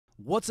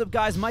What's up,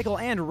 guys? Michael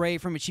and Ray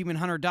from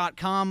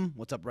AchievementHunter.com.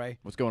 What's up, Ray?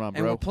 What's going on, bro?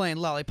 And we're playing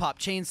Lollipop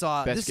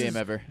Chainsaw. Best game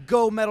ever.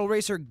 Go Metal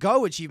Racer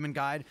Go Achievement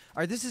Guide.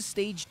 All right, this is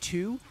stage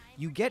 2.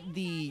 You get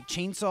the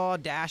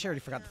Chainsaw Dash. I already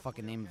forgot the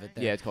fucking name of it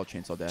there. Yeah, it's called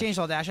Chainsaw Dash.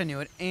 Chainsaw Dash, I knew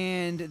it.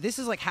 And this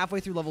is like halfway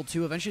through level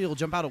 2. Eventually, you'll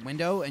jump out a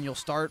window, and you'll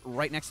start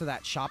right next to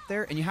that shop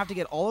there. And you have to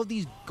get all of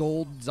these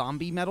gold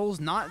zombie medals,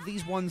 not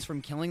these ones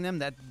from killing them.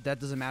 That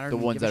doesn't matter. The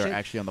ones that are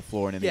actually on the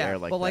floor and in the air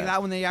like that. But like that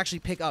one they actually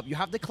pick up. You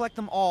have to collect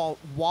them all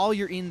while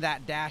you're in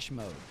that dash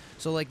mode.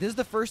 So, like, this is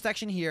the first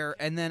section here,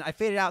 and then I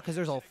faded out because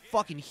there's a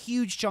fucking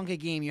huge chunk of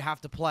game you have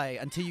to play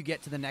until you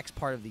get to the next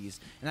part of these.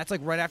 And that's,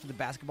 like, right after the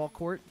basketball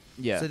court.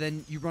 Yeah. So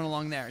then you run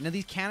along there. Now,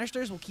 these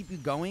canisters will keep you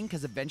going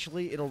because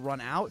eventually it'll run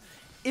out.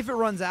 If it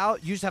runs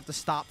out, you just have to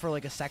stop for,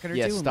 like, a second or two.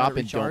 Yeah, and stop let it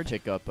and don't recharge.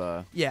 pick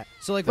up. Yeah.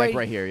 So, like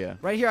right here, yeah.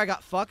 Right here, I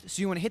got fucked.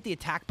 So you want to hit the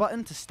attack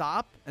button to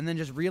stop, and then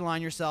just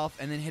realign yourself,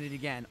 and then hit it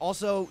again.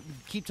 Also,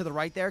 keep to the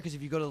right there, because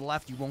if you go to the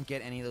left, you won't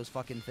get any of those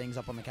fucking things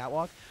up on the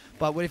catwalk.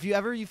 But if you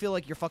ever feel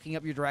like you're fucking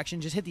up your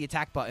direction, just hit the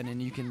attack button, and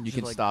you can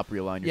like, stop,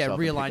 realign yourself. Yeah, and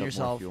pick realign up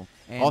yourself. more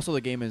fuel. Also,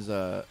 the game is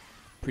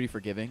pretty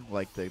forgiving.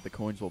 Like, the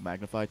coins will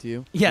magnify to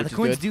you. Yeah, the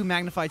coins do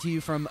magnify to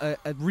you from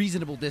a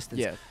reasonable distance.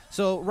 Yeah.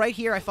 So right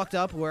here, I fucked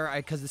up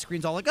because the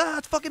screen's all like,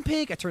 it's fucking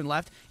pink. I turn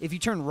left. If you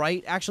turn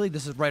right, actually,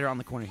 this is right around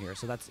the corner here.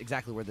 So that's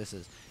exactly where this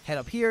is. Head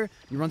up here.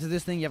 You run through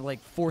this thing. You have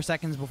like 4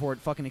 seconds before it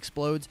fucking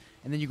explodes.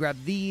 And then you grab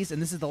these, and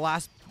this is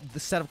the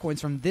set of coins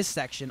from this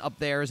section. Up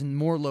there is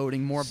more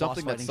loading, more boss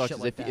fighting, that sucks shit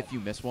is like that. if you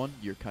miss one,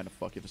 you're kind of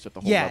fucked. You have to start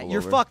the whole level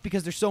you're over. fucked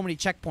because there's so many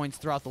checkpoints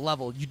throughout the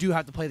level. You do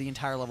have to play the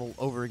entire level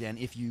over again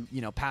if you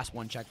pass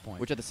one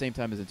checkpoint. Which at the same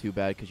time isn't too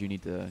bad because you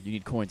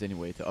need coins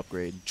anyway to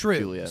upgrade. True.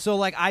 Juliet. So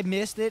like I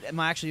missed it.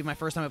 My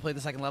first time I played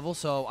the second level,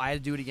 so I had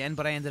to do it again.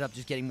 But I ended up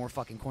just getting more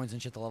fucking coins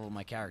and shit to level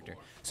my character.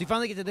 So you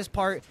finally get to this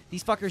part.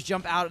 These fuckers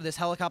jump out of this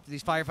helicopter.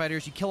 These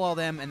firefighters. You kill all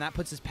them, and that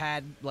puts this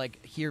pad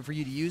like here for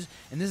you to use.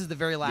 And this is the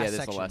very last section. Yeah,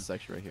 this is the last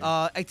section right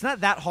here. It's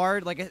not that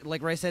hard.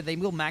 Like Ray said, they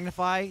will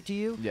magnify to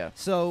you. Yeah.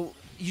 So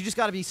you just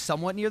got to be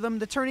somewhat near them.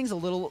 The turning's a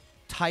little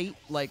tight,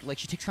 like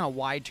she takes kind of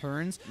wide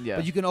turns. Yeah.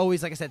 But you can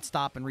always, like I said,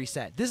 stop and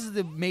reset. This is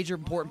the major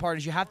important part: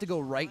 is you have to go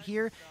right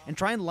here and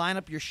try and line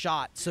up your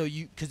shot. So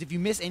because if you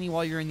miss any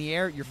while you're in the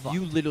air, you're fucked.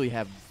 You literally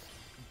have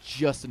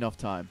just enough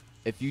time.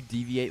 If you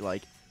deviate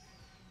like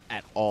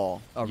at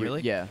all. Oh,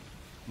 really? Yeah.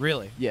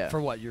 Really? Yeah.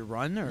 For what, your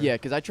run? Or? Yeah,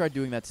 because I tried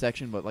doing that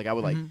section, but like I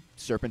would like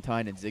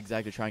serpentine and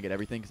zigzag to try and get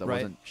everything because I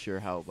wasn't sure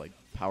how like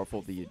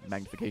powerful the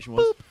magnification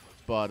was. Boop.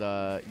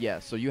 But yeah,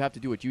 so you have to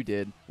do what you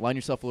did, line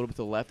yourself a little bit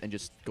to the left, and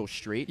just go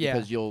straight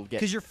because you'll get.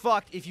 Because you're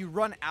fucked if you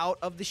run out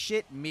of the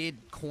shit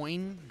mid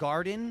coin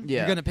garden.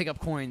 Yeah. You're gonna pick up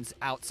coins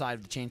outside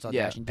of the chainsaw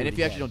dash. And if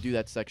you actually don't do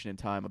that section in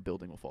time, a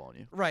building will fall on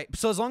you. Right.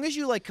 So as long as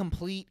you like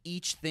complete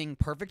each thing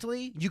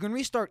perfectly, you can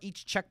restart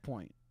each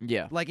checkpoint.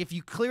 Yeah. Like if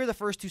you clear the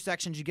first 2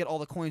 sections, you get all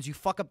the coins. You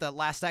fuck up that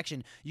last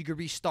section, you could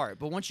restart.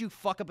 But once you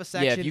fuck up a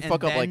section, if you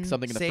fuck up like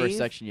something in the first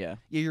section,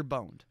 you're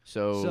boned.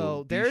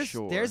 So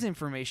there's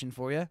information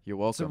for you. You're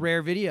welcome. It's a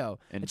rare video.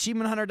 And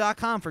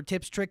AchievementHunter.com for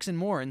tips, tricks, and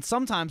more. And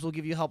sometimes we'll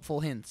give you helpful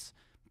hints,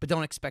 but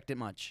don't expect it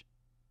much.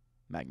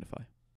 Magnify.